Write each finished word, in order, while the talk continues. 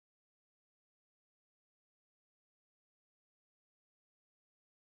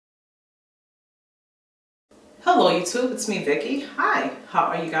Hello YouTube, it's me Vicky. Hi, how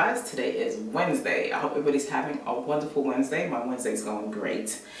are you guys? Today is Wednesday. I hope everybody's having a wonderful Wednesday. My Wednesday's going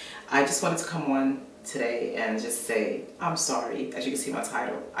great. I just wanted to come on today and just say I'm sorry. As you can see my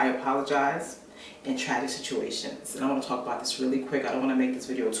title, I apologize in tragic situations. And I want to talk about this really quick. I don't want to make this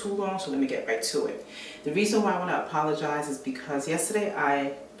video too long, so let me get right to it. The reason why I want to apologize is because yesterday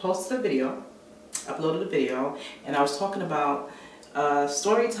I posted a video, uploaded a video, and I was talking about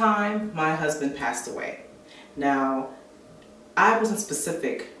story time, my husband passed away. Now, I wasn't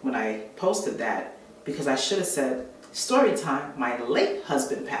specific when I posted that because I should have said, story time, my late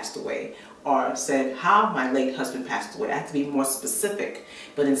husband passed away, or said how my late husband passed away. I had to be more specific,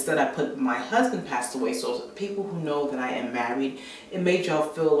 but instead I put my husband passed away, so people who know that I am married, it made y'all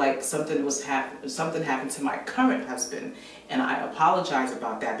feel like something happened to my current husband, and I apologize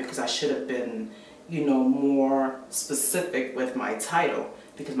about that because I should have been, you know, more specific with my title,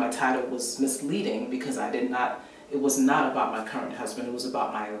 because my title was misleading because it was not about my current husband, it was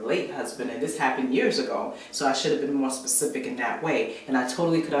about my late husband, and this happened years ago, so I should have been more specific in that way. And I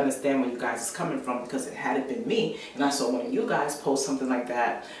totally could understand where you guys is coming from, because had it been me, and I saw one of you guys post something like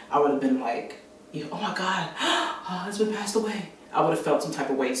that, I would have been like, oh my God, her husband passed away. I would have felt some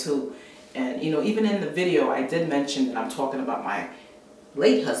type of way too. And you know, even in the video, I did mention that I'm talking about my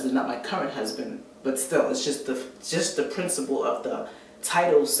late husband, not my current husband, but still, it's just the principle of the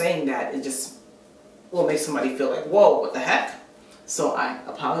title saying that, it just will make somebody feel like, whoa, what the heck? So I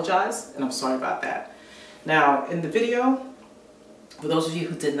apologize, and I'm sorry about that. Now, in the video, for those of you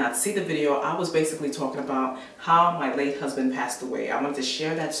who did not see the video, I was basically talking about how my late husband passed away. I wanted to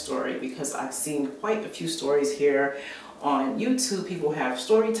share that story because I've seen quite a few stories here on YouTube. People have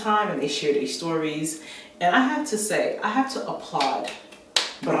story time and they share their stories. And I have to say, I have to applaud.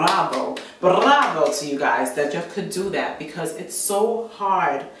 Bravo to you guys that you could do that, because it's so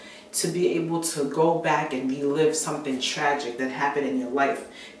hard to be able to go back and relive something tragic that happened in your life.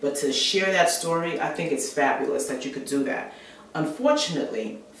 But to share that story, I think it's fabulous that you could do that.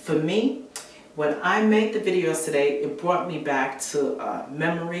 Unfortunately, for me, when I made the videos today, it brought me back to a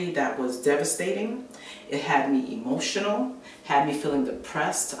memory that was devastating. It had me emotional, had me feeling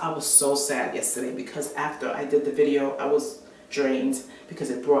depressed. I was so sad yesterday because after I did the video, I was drained because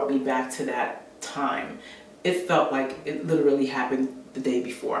it brought me back to that time. It felt like it literally happened the day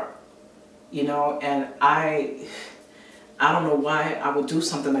before, you know, and I don't know why I would do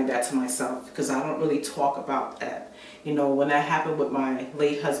something like that to myself, because I don't really talk about that. You know, when that happened with my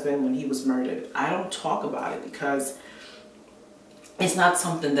late husband, when he was murdered, I don't talk about it because it's not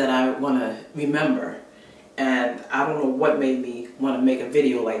something that I want to remember. And I don't know what made me want to make a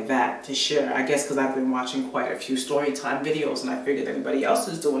video like that to share. I guess because I've been watching quite a few story time videos and I figured everybody else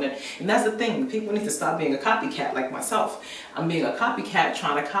is doing it. And that's the thing. People need to stop being a copycat like myself. I'm being a copycat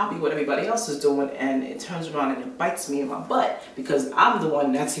trying to copy what everybody else is doing, and it turns around and it bites me in my butt because I'm the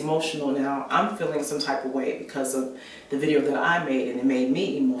one that's emotional now. I'm feeling some type of way because of the video that I made, and it made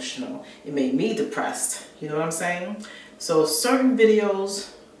me emotional. It made me depressed. You know what I'm saying? So certain videos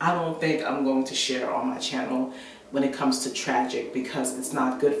I don't think I'm going to share on my channel when it comes to tragic, because it's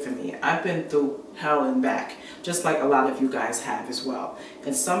not good for me. I've been through hell and back, just like a lot of you guys have as well.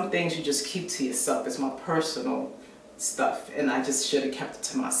 And some things you just keep to yourself. It's my personal stuff, and I just should have kept it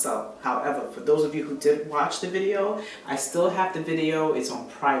to myself. However, for those of you who did watch the video, I still have the video. It's on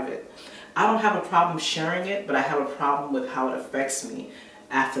private. I don't have a problem sharing it, but I have a problem with how it affects me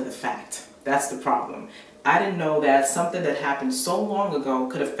after the fact. That's the problem. I didn't know that something that happened so long ago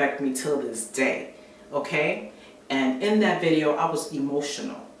could affect me till this day, okay? And in that video, I was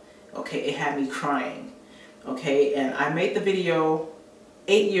emotional, okay? It had me crying, okay? And I made the video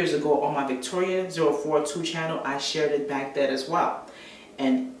 8 years ago on my Victoria042 channel. I shared it back then as well.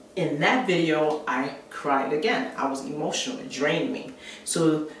 And in that video, I cried again. I was emotional. It drained me.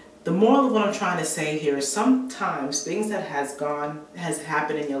 So the moral of what I'm trying to say here is sometimes things that has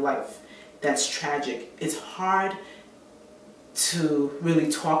happened in your life that's tragic, it's hard to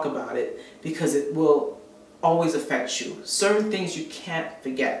really talk about it because it will always affect you. Certain things you can't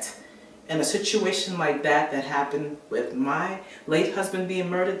forget. And a situation like that happened with my late husband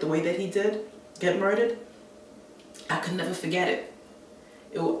being murdered the way that he did get murdered, I could never forget it.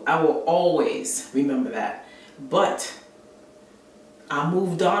 I will always remember that. But I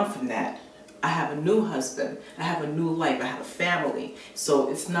moved on from that. I have a new husband. I have a new life. I have a family. So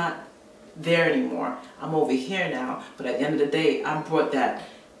it's not there anymore. I'm over here now, but at the end of the day, I brought that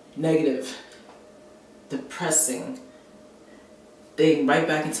negative, depressing thing right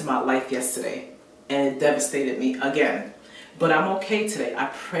back into my life yesterday, and it devastated me again. But I'm okay today. I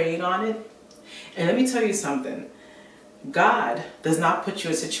prayed on it, and let me tell you something. God does not put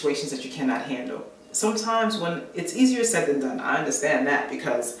you in situations that you cannot handle. sometimes when it's easier said than done, I understand that,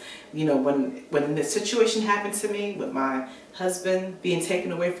 because you know, when the situation happened to me with my husband being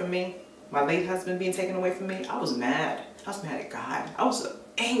taken away from me, my late husband being taken away from me, I was mad. I was mad at God. I was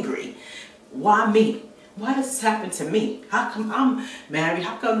angry. Why me? Why does this happen to me? How come I'm married?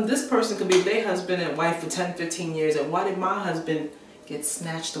 How come this person could be their husband and wife for 10, 15 years, and why did my husband get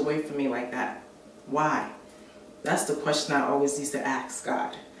snatched away from me like that? Why? That's the question I always used to ask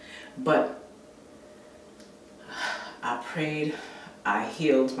God. But I prayed, I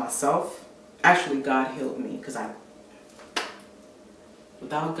healed myself. Actually, God healed me, because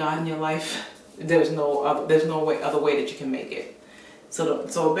without God in your life, there's no other way that you can make it.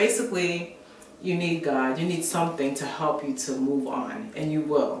 So basically, you need God. You need something to help you to move on, and you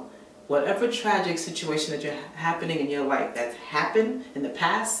will. Whatever tragic situation that you're happening in your life that's happened in the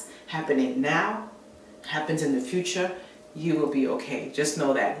past, happening now, happens in the future, you will be okay. Just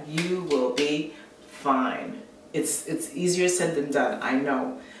know that you will be fine. It's easier said than done, I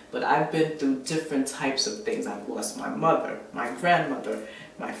know. But I've been through different types of things. I've lost my mother, my grandmother,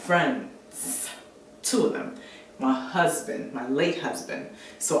 my friends, 2 of them, my husband, my late husband.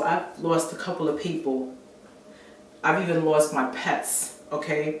 So I've lost a couple of people. I've even lost my pets,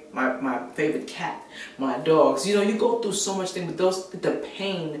 okay? My favorite cat, my dogs. You know, you go through so much things, but the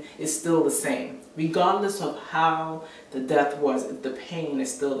pain is still the same. Regardless of how the death was, the pain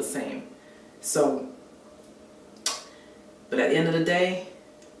is still the same. So, but at the end of the day,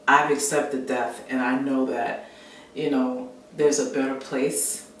 I've accepted death, and I know that, you know, there's a better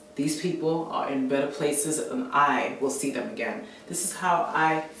place. These people are in better places, and I will see them again. This is how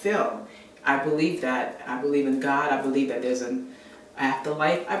I feel. I believe that. I believe in God. I believe that there's an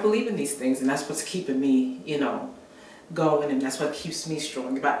afterlife. I believe in these things, and that's what's keeping me, you know, going, and that's what keeps me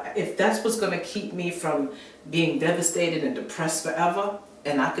strong. If that's what's going to keep me from being devastated and depressed forever,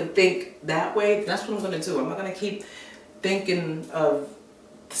 and I could think that way, that's what I'm going to do. I'm not going to keep thinking of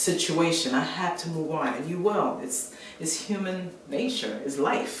the situation. I have to move on, and you will. It's human nature. It's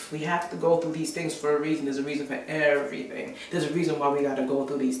life. We have to go through these things for a reason. There's a reason for everything. There's a reason why we got to go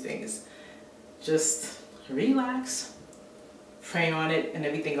through these things. Just relax, pray on it, and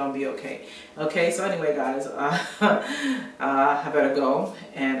everything gonna be okay. Okay, so anyway, guys, I better go,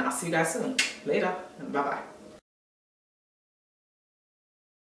 and I'll see you guys soon. Later. Bye-bye.